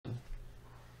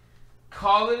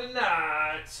call it a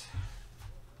night.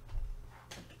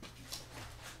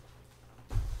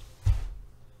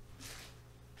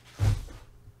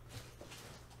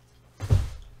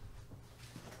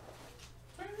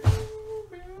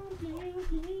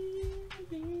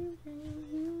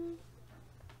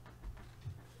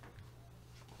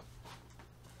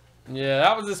 Yeah,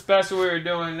 that was the special we were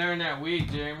doing during that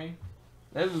week, Jeremy.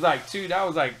 That was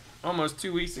like almost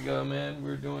 2 weeks ago, man.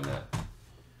 We were doing that.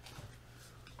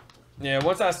 Yeah,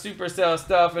 once I supercell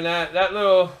stuff and that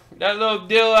little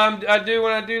deal I do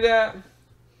when I do that.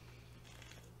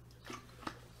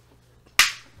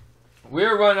 We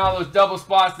were running all those double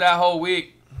spots that whole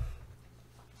week.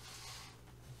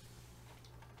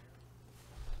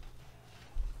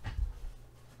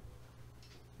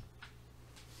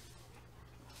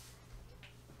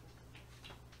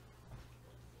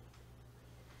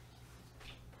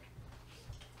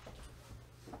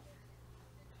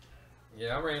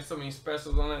 Yeah, I ran so many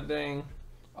specials on that dang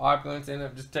Auckland, ended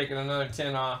up just taking another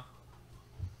 10 off.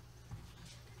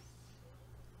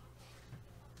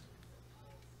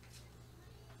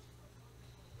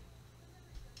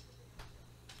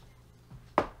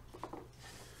 All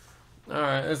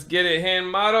right, let's get it.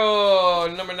 Hand model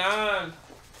number 9.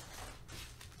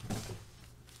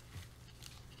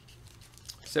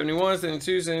 71,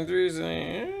 72, 73,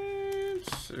 78.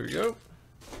 There we go.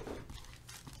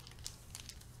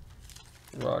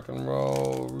 Rock and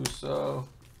roll, Russo.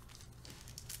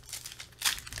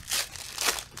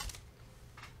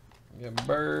 Got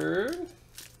Bird.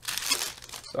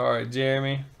 Sorry,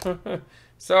 Jeremy.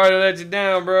 Sorry to let you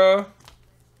down, bro.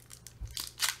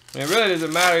 I mean, it really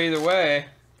doesn't matter either way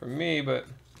for me, but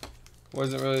it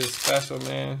wasn't really special,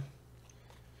 man.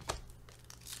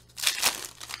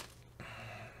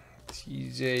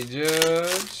 TJ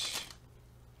Judge.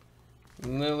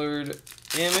 Lillard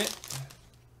Emmett.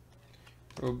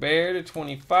 Robert to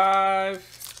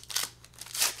 25.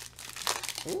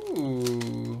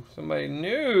 Ooh, somebody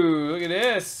new. Look at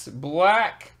this.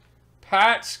 Black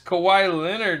patch Kawhi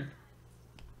Leonard.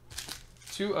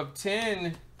 2 of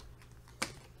 10.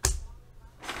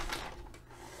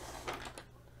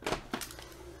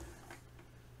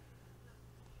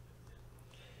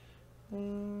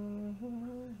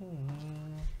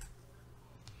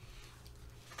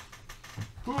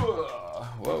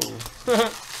 Whoa.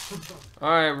 All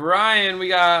right, Ryan, we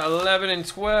got 11 and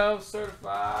 12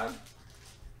 certified.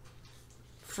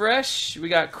 Fresh, we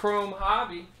got Chrome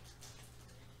Hobby.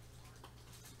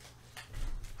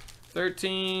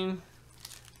 13,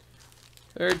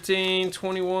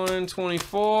 21,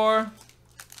 24. Let me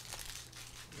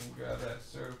grab that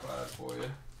certified for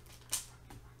you.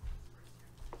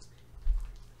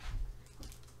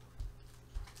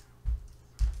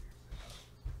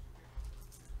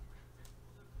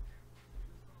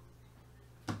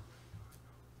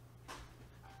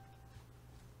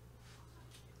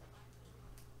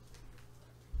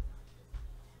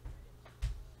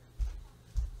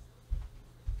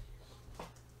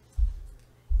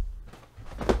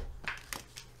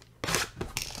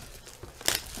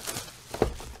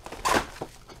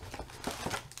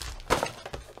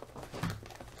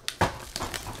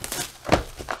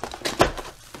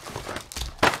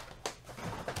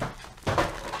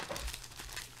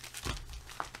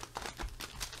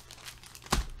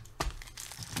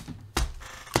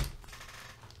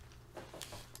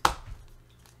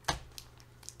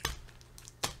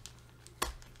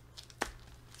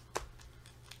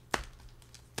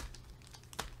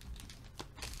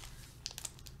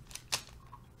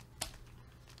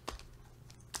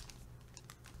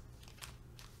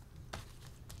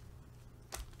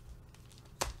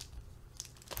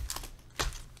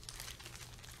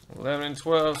 Eleven and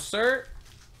 12 cert.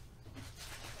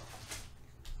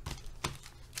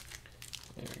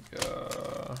 Here we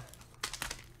go.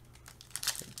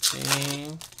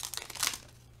 15.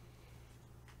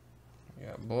 We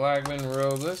got Blackman,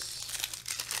 Robles.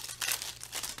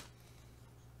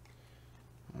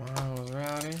 Miles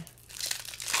Rowdy.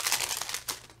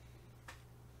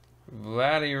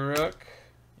 Vladdy Rook.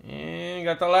 And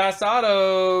got the last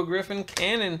auto, Griffin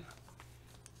Cannon.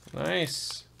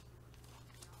 Nice.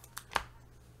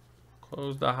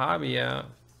 Close the hobby out.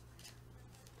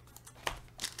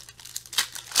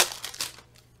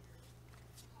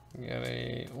 We got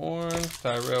a orange,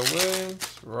 Tyrell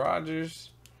Williams,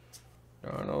 Rogers,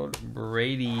 Darnold,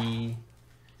 Brady.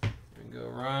 There we go,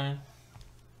 Ryan.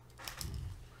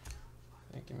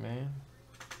 Thank you, man.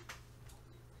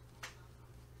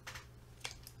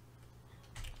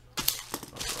 All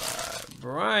right,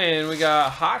 Brian, we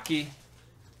got hockey.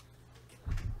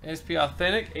 SP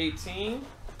Authentic, 18.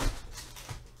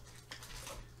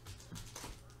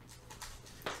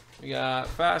 We got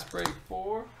Fast Break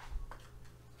 4.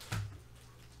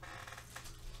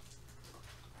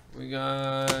 We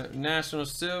got National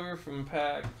Silver from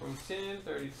Pack from 10,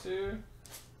 32.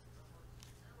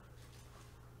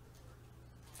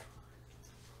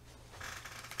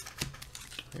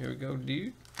 Here we go,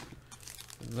 dude.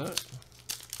 Good luck.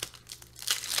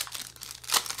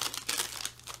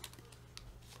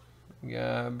 We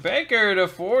got Baker to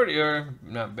 40, or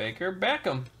not Baker,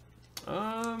 Beckham.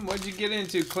 What'd you get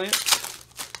into, Clint?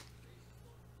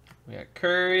 We got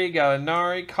Curry,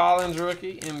 Gallinari, Collins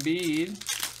rookie, Embiid.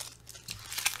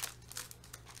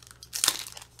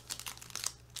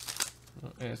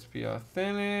 SP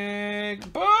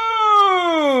Authentic.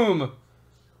 Boom!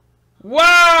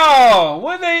 Wow!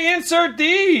 When they insert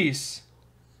these?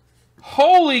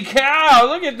 Holy cow!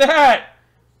 Look at that!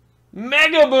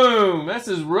 Mega Boom! That's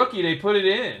his rookie. They put it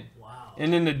in. Wow.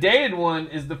 And then the dated one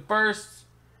is the first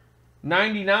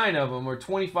 99 of them or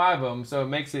 25 of them, so it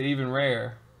makes it even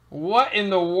rare. What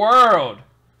in the world?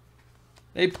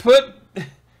 They put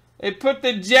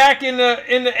the Jack in the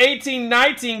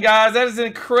 1819, guys. That is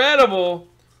incredible.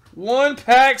 One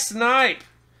pack snipe.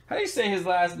 How do you say his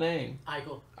last name?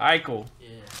 Eichel. Eichel.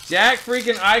 Yeah. Jack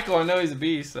freaking Eichel. I know he's a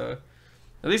beast, so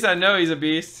at least I know he's a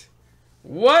beast.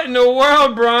 What in the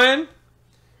world, Brian?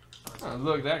 Oh,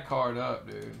 look that card up,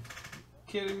 dude.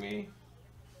 Kidding me?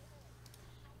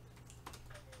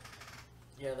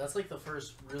 Yeah, that's like the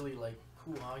first really like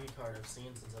cool hockey card I've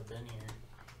seen since I've been here.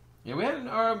 Yeah, we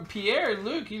had Pierre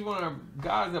Luke. He's one of our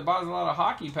guys that buys a lot of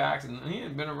hockey packs, and he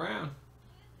hadn't been around.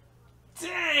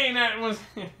 Dang, that was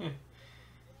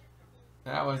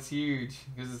that was huge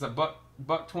because it's a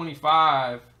buck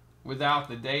 25 without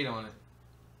the date on it.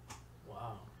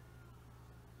 Wow.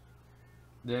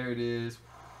 There it is.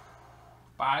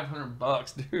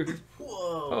 $500, dude.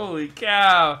 Whoa. Holy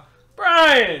cow,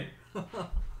 Brian!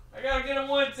 I gotta get a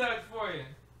one touch for you.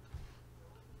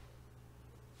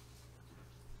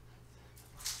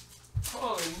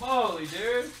 Holy moly,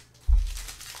 dude.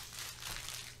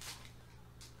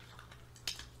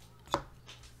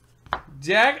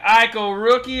 Jack Eichel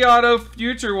rookie auto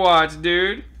future watch,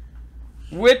 dude.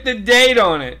 With the date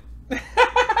on it.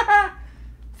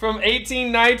 From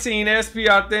 1819 SP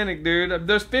Authentic, dude.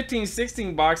 Those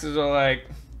 15-16 boxes are like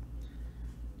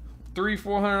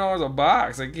 $300-400 a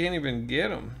box. I can't even get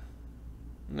them.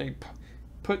 And they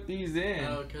put these in.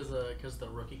 Oh, because the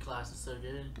rookie class is so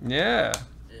good. Yeah.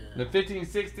 Yeah. The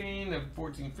 15-16, the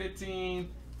 14-15,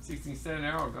 16-17,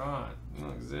 they're all gone. They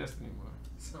don't exist anymore.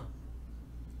 So.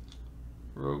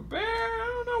 Robert,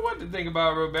 I don't know what to think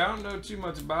about Robert. I don't know too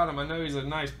much about him. I know he's a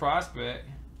nice prospect.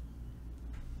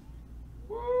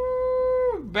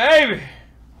 Woo, baby.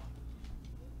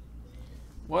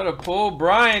 What a pull.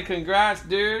 Brian, congrats,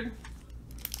 dude.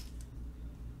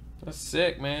 That's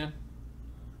sick, man.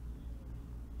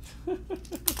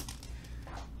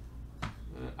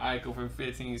 Eichel from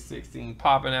 15-16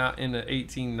 popping out into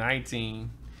 18-19.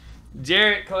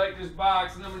 Jarrett, collector's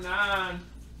box number 9.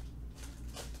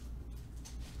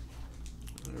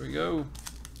 There we go.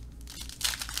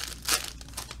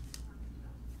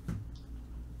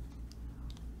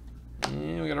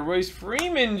 And we got a Royce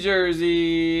Freeman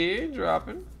jersey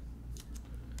dropping.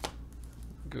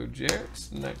 Go Jarrett,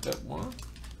 next up one.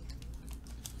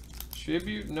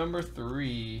 Tribute number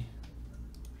 3.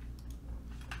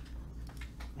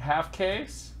 Half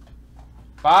case.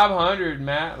 500,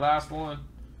 Matt. Last one.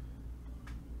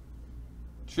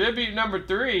 Tribute number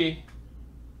 3.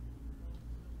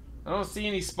 I don't see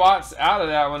any spots out of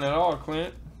that one at all,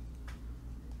 Clint.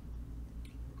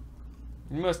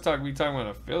 You must be talking about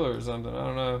a filler or something. I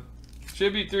don't know.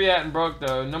 Tribute 3 hadn't broke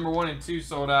though. Number 1 and 2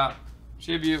 sold out.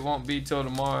 Tribute won't be till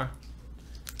tomorrow.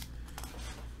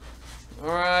 All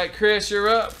right, Chris, you're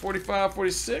up.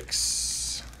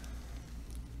 45-46.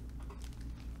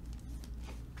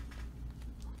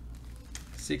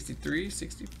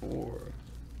 63-64.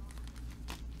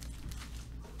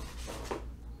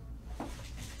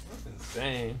 That's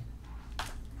insane.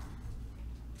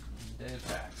 Dead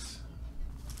packs.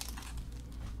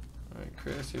 All right,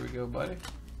 Chris, here we go, buddy.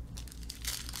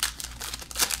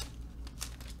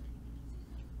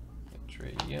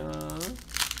 Trey Young.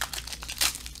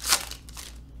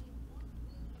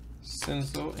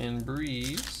 Sinsel and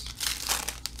Breeze.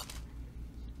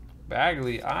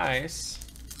 Bagley Ice.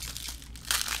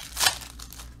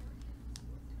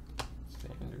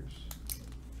 Sanders.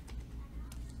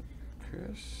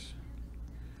 Chris.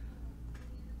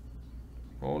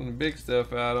 Holding the big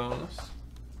stuff out on us.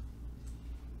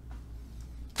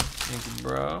 Thank you,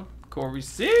 bro. Corey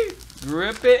C.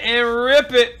 Grip it and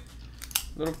rip it.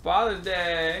 Little Father's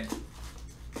Day.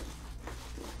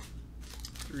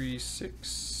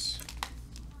 3-6.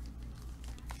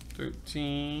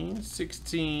 13,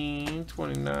 16,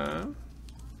 29.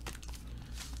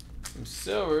 Some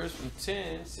silvers from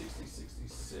 10, 60,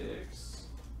 66.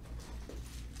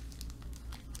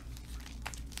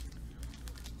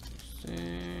 6,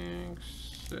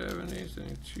 70,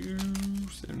 72,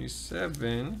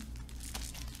 77.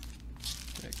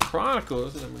 That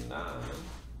Chronicles, number 9.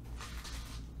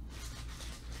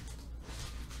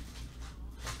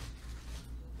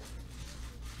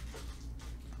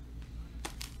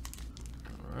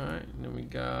 Alright, and then we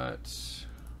got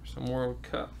some World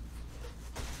Cup.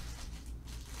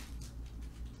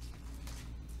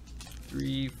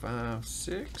 3, 5,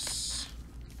 6,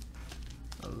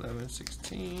 11,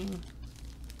 16,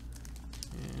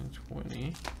 and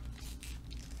 20.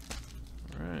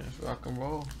 Alright, let's rock and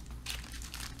roll.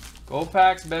 Gold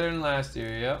packs better than last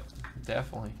year, yep,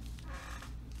 definitely.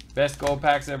 Best gold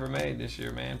packs ever made this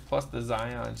year, man. Plus the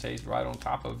Zion chase right on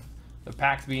top of the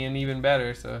packs being even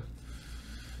better, so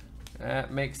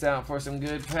that makes out for some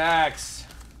good packs.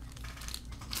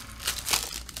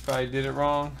 Probably did it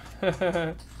wrong.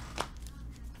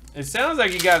 It sounds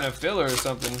like you got a filler or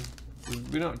something.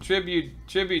 We don't Tribute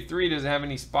 3 doesn't have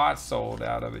any spots sold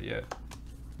out of it yet.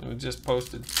 It was just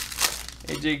posted.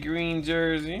 AJ Green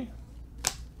jersey.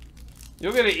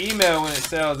 You'll get an email when it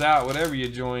sells out, whatever you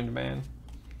joined, man.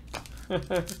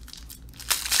 Got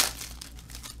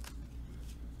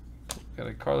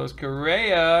a Carlos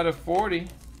Correa to 40.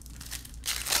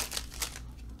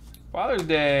 Father's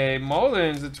Day,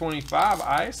 Mullins at 25,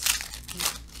 ice.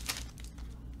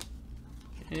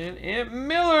 And Ant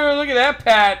Miller, look at that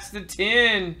patch, the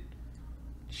 10.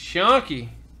 Chunky.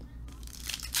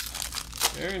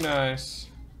 Very nice.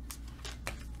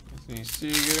 Anthony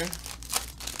Seager.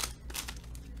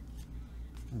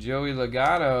 Joey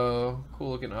Legato,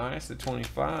 cool looking ice at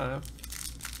 25.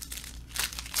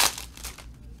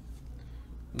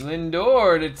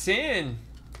 Lindor to 10.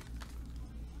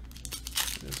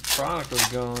 This Chronicle's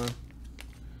going.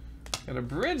 Got a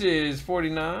Bridges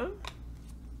 49.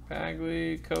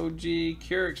 Bagley, Koji,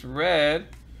 Keurig red.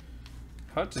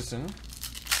 Hutchison.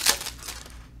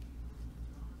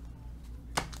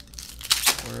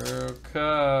 World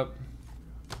Cup.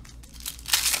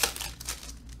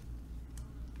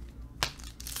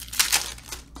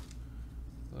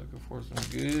 Looking for some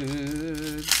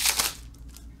goods.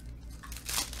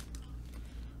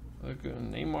 Look at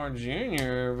Neymar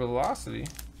Jr. Velocity.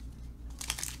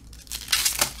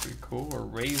 Pretty cool. Or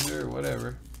Razor, or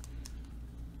whatever.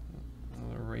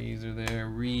 Another Razor there.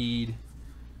 Reed.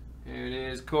 Here it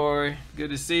is, Corey. Good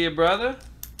to see you, brother.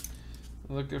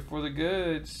 Looking for the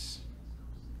goods.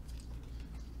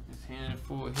 Just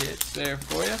handful of hits there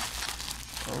for you.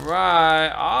 All right,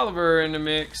 Oliver in the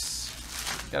mix.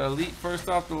 Got Elite first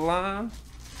off the line.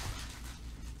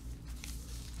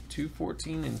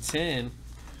 214 and 10.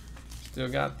 Still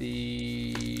got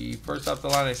the first off the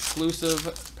line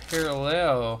exclusive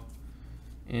parallel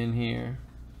in here.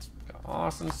 Got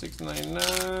Austin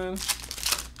 699.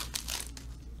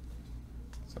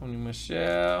 Sony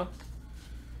Michelle.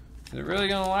 Is it really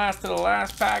gonna last to the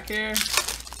last pack here?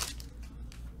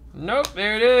 Nope,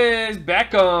 there it is.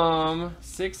 Beckham,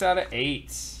 6 out of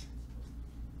 8.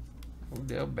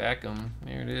 Odell Beckham.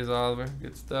 There it is, Oliver.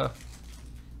 Good stuff.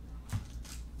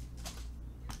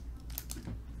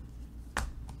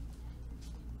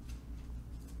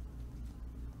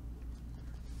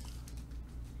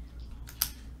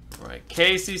 All right,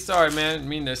 Casey. Sorry, man. Didn't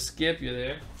mean to skip you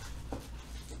there.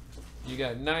 You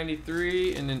got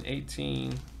 93 and then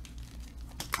 18.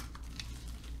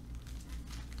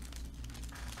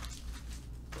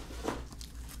 There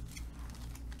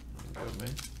you go,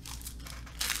 man.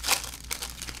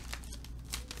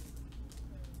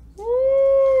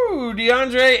 Woo!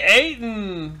 DeAndre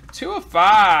Ayton, 2 of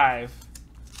 5.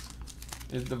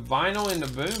 Is the vinyl in the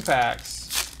boom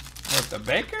packs? What, the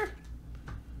Baker?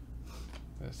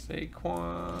 The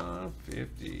Saquon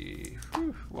 50.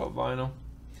 Whew, what vinyl?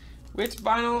 Which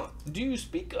vinyl do you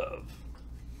speak of?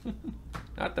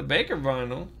 Not the Baker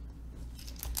vinyl.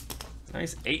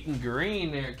 Nice Ayton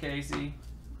green there, Casey.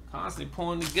 Constantly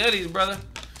pulling the goodies, brother.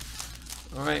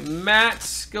 All right,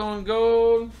 Matt's going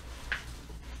gold.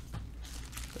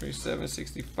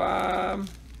 37.65.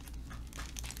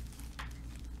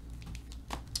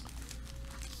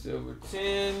 Silver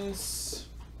 10s.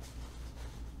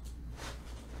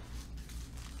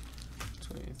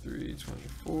 23,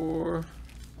 24.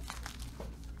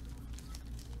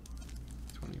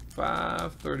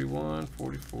 25, 31,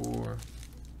 44.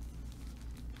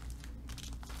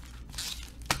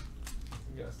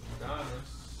 We got some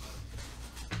diamonds.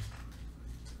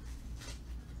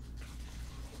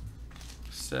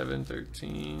 $7,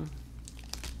 13,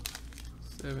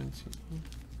 17.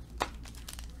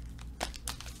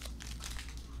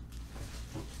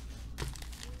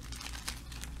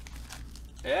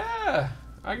 Yeah,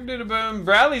 I can do the boom.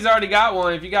 Bradley's already got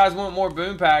one. If you guys want more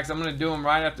boom packs, I'm going to do them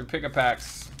right after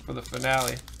pick-a-packs for the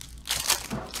finale.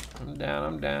 I'm down,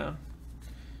 I'm down.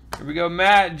 Here we go,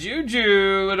 Matt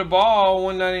Juju with a ball,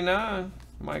 199.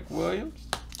 Mike Williams.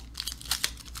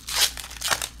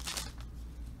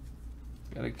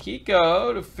 Got a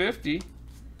Kiko to 50.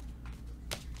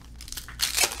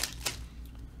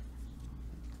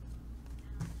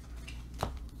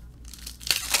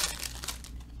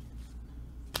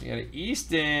 We got an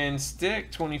Easton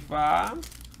stick, 25.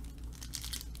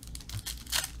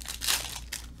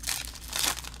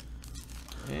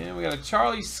 And we got a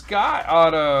Charlie Scott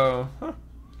auto. Huh.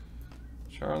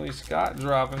 Charlie Scott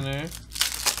dropping there.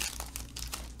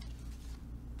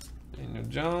 Daniel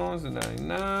Jones, a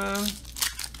 99.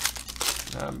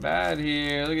 Not bad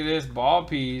here. Look at this ball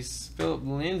piece. Philip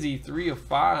Lindsay, 3 of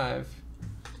 5.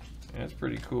 That's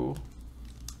pretty cool.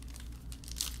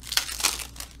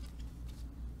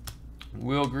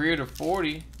 Will Greer to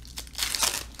 40.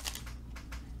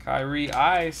 Kyrie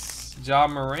Ice. Ja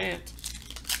Morant.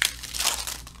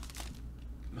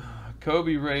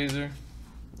 Kobe Razor.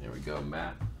 There we go,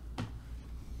 Matt.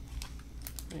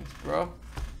 Thanks, bro.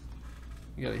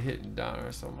 You got a hit and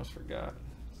Donruss. I almost forgot.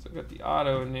 Still got the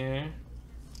auto in there.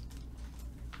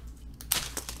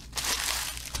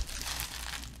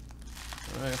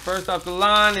 All right, first off the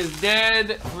line is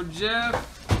dead for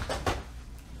Jeff.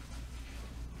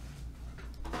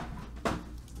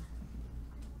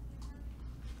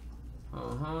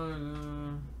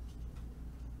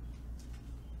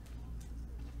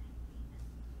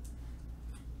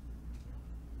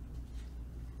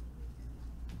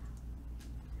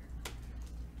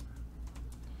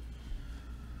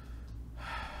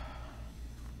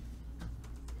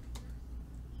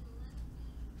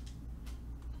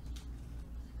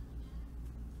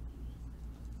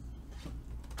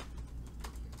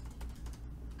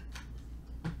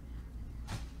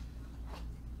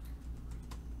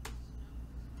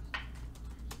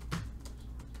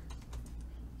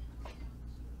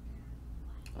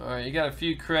 Alright, you got a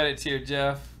few credits here,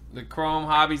 Jeff. The Chrome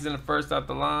Hobbies in the first off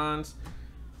the lines.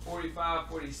 45,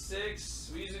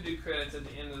 46. We usually do credits at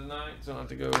the end of the night, so I don't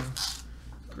have to go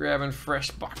grabbing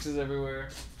fresh boxes everywhere.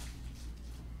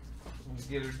 Let's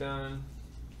get her done.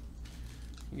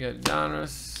 You got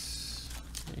Donruss.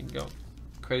 There you go.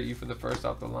 Credit you for the first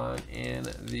off the line and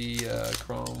the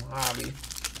Chrome Hobby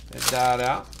that died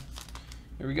out.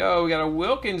 Here we go. We got a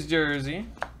Wilkins jersey.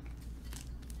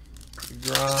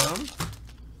 Grom.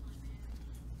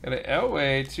 Got an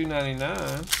Elway,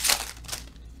 $2.99.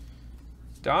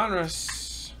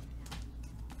 Donruss.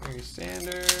 Barry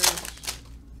Sanders.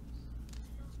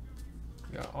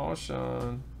 Got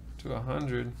Alshon to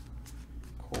 100.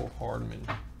 Cole Hardman.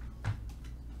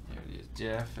 There it is,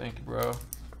 Jeff. Thank you, bro.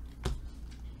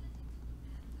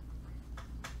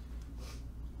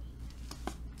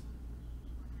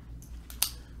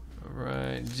 All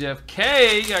right, Jeff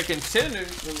K. Got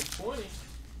contenders number 20.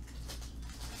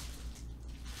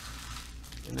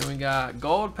 And then we got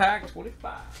gold pack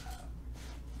 25.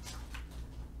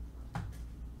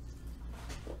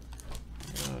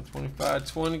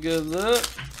 25-20, good look.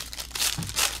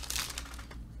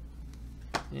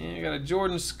 And you got a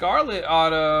Jordan Scarlett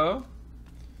auto.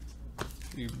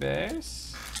 Few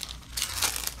base.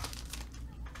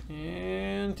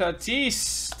 And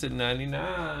Tatis to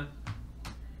 99.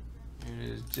 Here it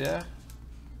is, Jeff.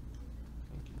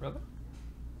 Thank you, brother.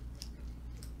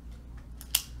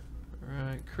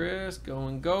 Alright, Chris,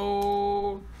 going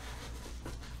gold.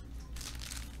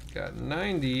 Got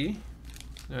 90,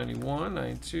 91,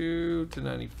 92 to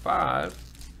 95.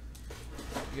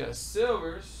 You got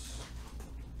silvers.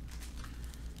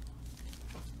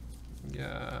 You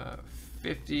got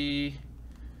 50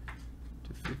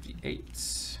 to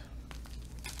 58.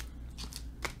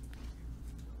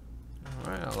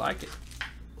 Alright, I like it.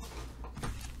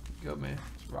 Go, man.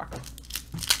 Let's rock 'em.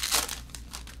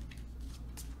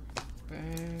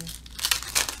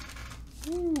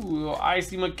 Ooh, little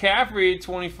Icy McCaffrey,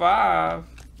 25.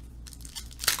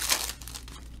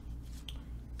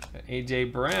 Got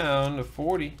AJ Brown to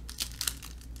 40.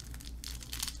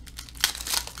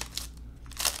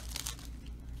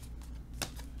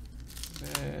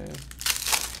 Bad.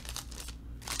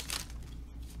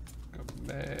 Go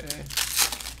bad.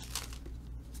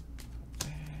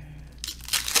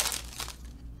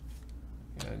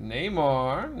 Got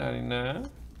Neymar, 99.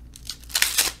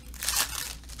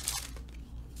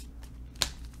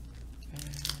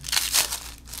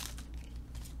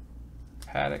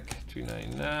 Paddock,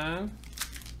 $2.99.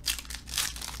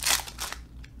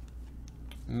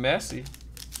 Messi.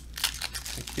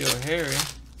 Nikhil Harry.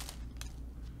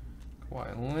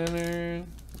 Kawhi Leonard.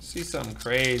 Let's see something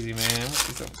crazy, man. Let's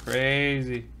see something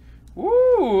crazy. Woo!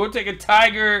 We'll take a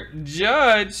Tiger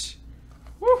Judge.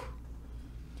 Woo!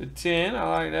 To 10. I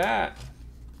like that.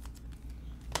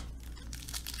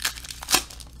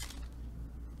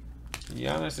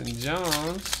 Giannis and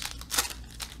Jones.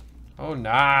 Oh,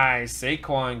 nice.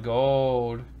 Saquon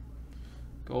gold.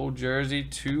 Gold jersey,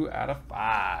 2 out of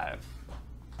 5.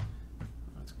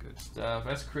 That's good stuff.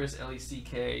 That's Chris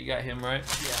L-E-C-K. You got him, right?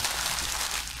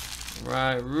 Yeah.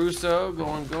 Right. Russo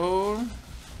going gold.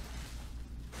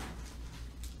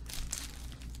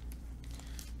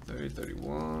 30,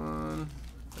 31,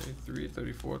 33,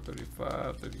 34,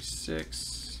 35,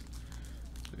 36,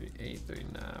 38,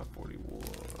 39, 41.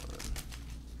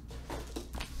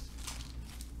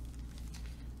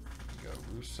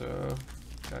 Russo.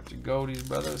 Got your goldies,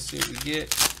 brother. Let's see what we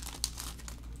get.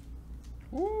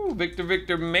 Woo!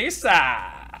 Victor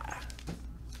Mesa.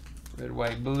 Red,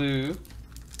 white, blue.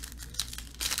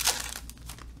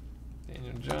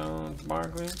 Daniel Jones,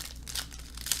 Barkley.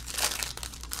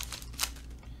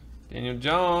 Daniel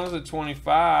Jones at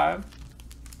 25.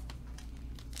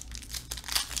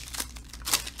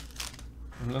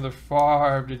 Another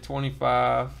Favre to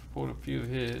 25. Pulled a few of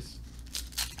his.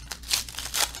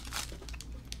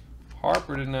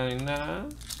 Harper to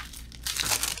 99.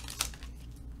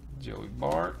 Joey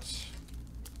Bart.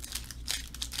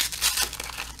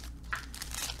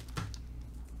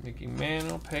 Mickey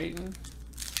Mantle, Peyton.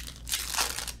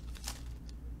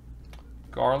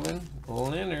 Garland,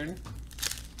 Leonard.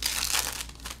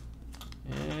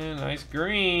 And nice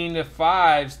green to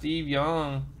 5, Steve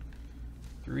Young.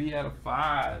 3 out of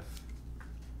 5.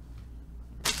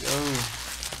 There we go.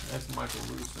 That's Michael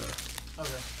Russo.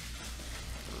 Okay.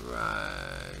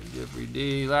 Right, Jeffrey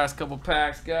D. Last couple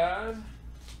packs, guys.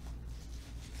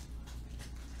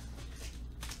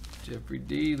 Jeffrey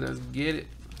D, let's get it.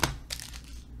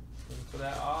 Looking for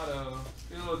that auto.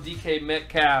 Get a little DK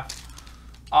Metcalf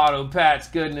auto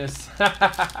patch goodness.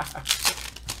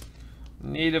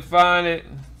 Need to find it.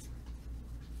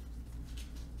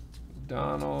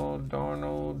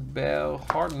 Darnold, Bell,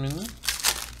 Hardman.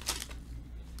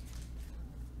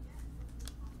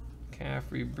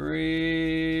 Caffrey,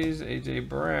 Breeze, AJ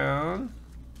Brown,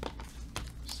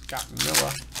 Scott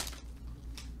Miller.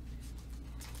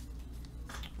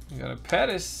 We got a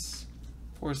Pettis,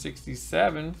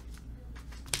 467.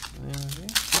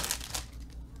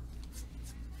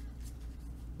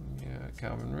 Yeah,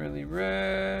 Calvin Ridley,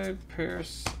 red.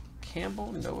 Paris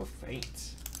Campbell, Noah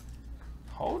Fate.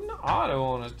 Holding the auto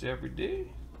on us, Jeffrey D.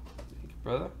 Thank you,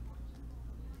 brother.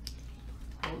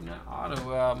 Holding that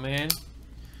auto out, man.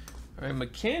 All right,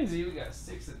 McKenzie, we got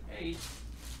 6 and 8.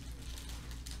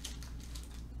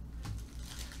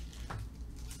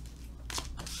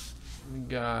 We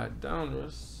got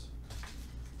Donruss.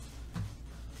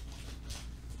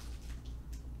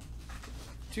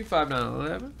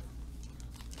 25911.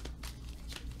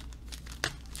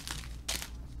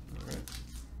 All right.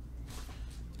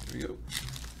 Here we go.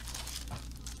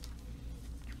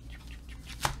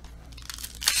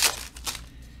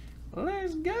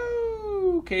 Let's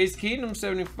go. Case Keenum,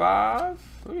 75.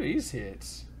 Look at these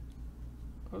hits.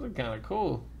 Those are kind of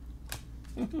cool.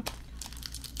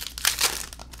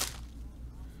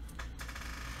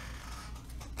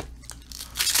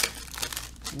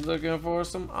 Looking for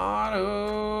some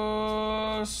autos.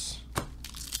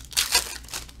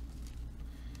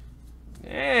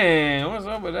 Dang, what's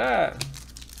up with that?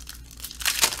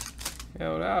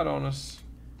 Held out on us.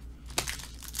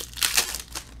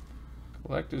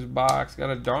 Collector's box.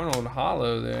 Got a Darnold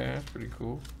hollow there. That's pretty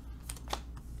cool.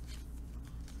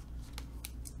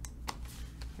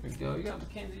 Here we go. You got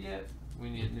McKenzie yet? We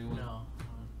need a new one. No.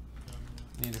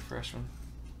 Need a fresh one.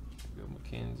 Go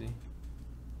McKenzie.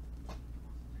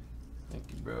 Thank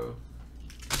you, bro.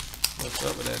 What's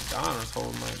up with that Donruss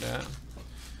holding like that?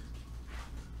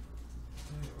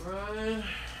 Right.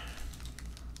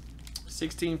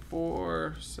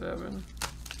 16-4-7.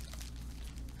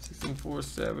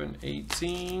 16-4-7,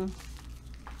 18.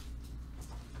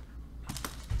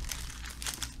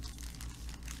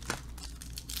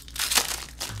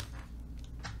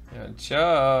 Got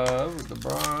Chubb with the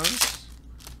bronze.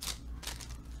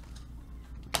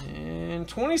 And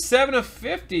 27 of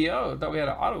 50. Oh, I thought we had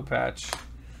an auto patch.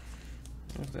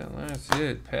 What's that last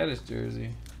hit? Pettis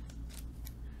jersey.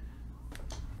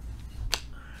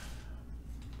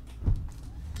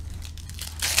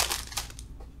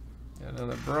 Got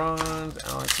another bronze.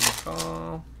 Alex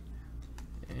McCall.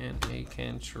 And a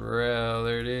Cantrell.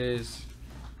 There it is.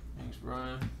 Thanks,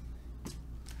 Brian.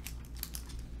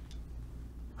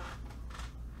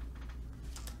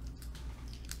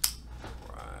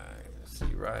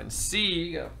 Ryan C,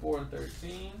 you got 4 and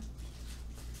 13.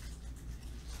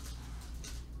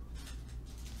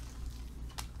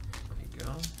 There you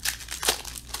go.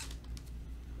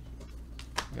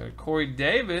 Got a Corey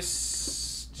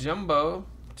Davis jumbo,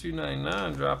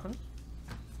 299 dropping.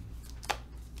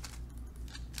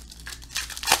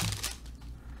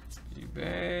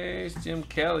 Base Jim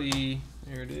Kelly.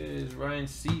 There it is. Ryan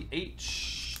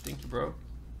CH. Thank you, bro.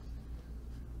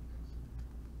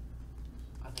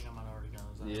 I think I might have already got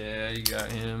his. Yeah, you got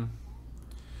him.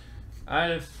 I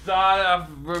just thought I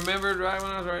remembered right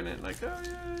when I was writing it, like, oh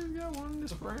yeah, you got one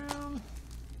this round.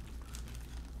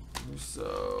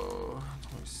 So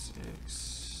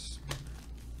 26,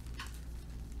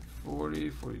 40,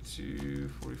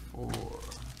 42, 44.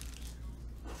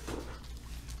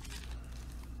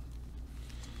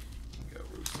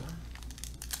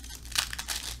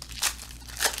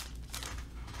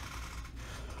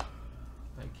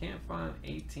 Can't find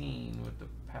 18 with the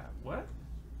pat. What?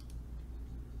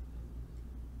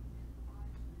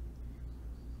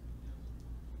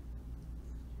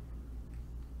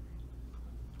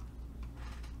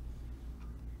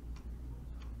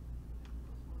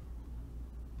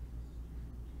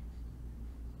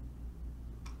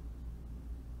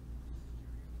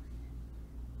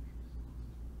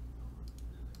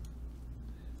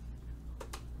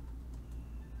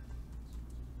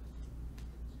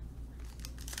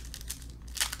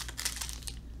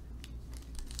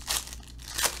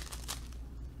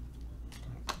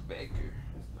 Baker.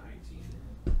 That's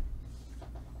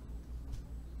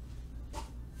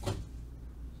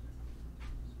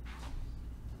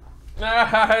 19.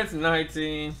 Ah, it's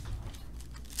 19.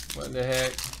 What the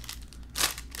heck?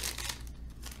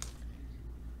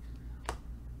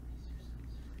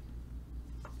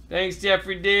 Thanks,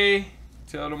 Jeffrey D.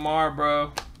 Till tomorrow,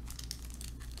 bro.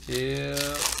 Till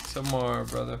tomorrow,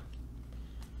 brother.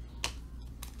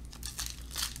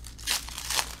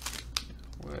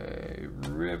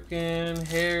 Ripken,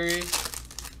 Harry,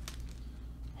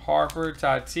 Harper,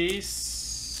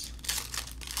 Tatis,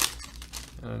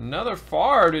 and another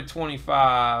Favre to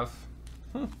 25.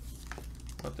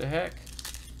 What the heck?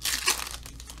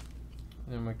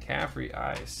 And McCaffrey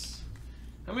ice.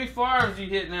 How many Favres you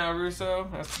hit now, Russo?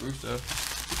 That's Russo.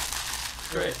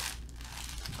 Great.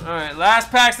 All right,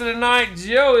 last packs of the night,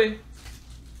 Joey.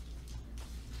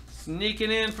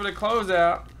 Sneaking in for the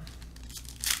closeout.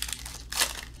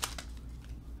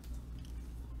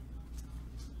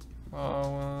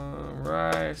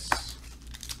 Rice.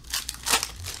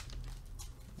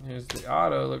 Here's the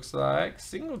auto, looks like.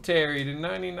 Singletary to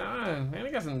 99. Man,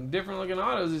 I got some different looking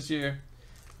autos this year.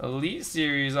 Elite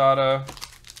Series auto.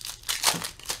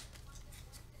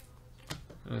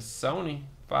 And a Sony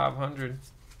 500.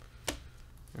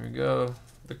 There we go.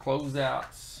 The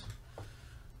closeouts.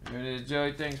 There it is,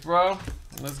 Joey. Thanks, bro.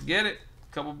 Let's get it.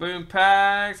 Couple boom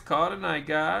packs. Call it a night,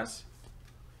 guys.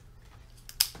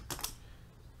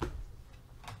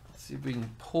 See if we can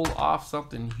pull off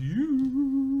something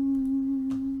huge.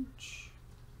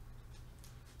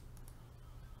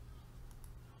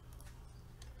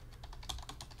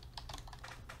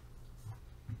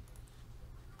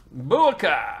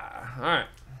 Bulka. All right.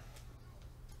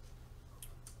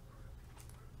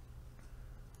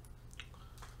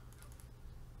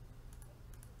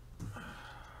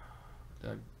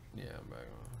 Yeah, I'm back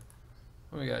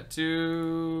on. We got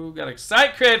two. Got a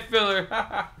site cred filler.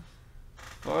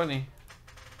 Funny.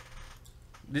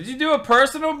 Did you do a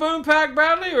personal boom pack,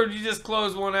 Bradley, or did you just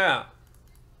close one out?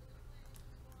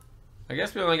 I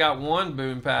guess we only got one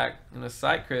boom pack and a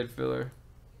site cred filler.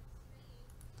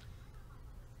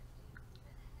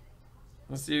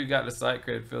 Let's see who got the site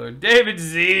cred filler. David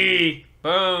Z.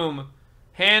 Boom.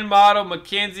 Hand model,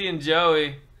 Mackenzie and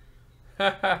Joey.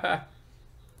 Those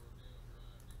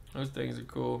things are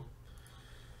cool.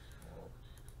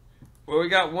 Well, we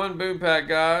got one boom pack,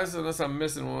 guys, unless I'm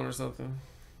missing one or something.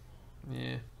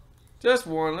 Yeah. Just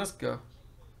one. Let's go.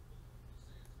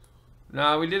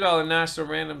 Nah, we did all the national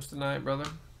randoms tonight, brother.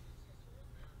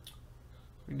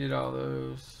 We did all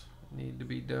those. Need to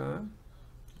be done.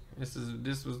 This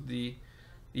was the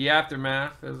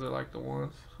aftermath, as I like the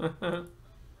ones. All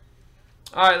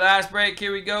right, last break.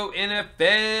 Here we go.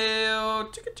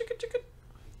 NFL. Chicka.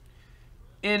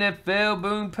 NFL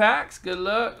boom packs. Good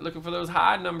luck. Looking for those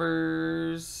high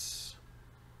numbers.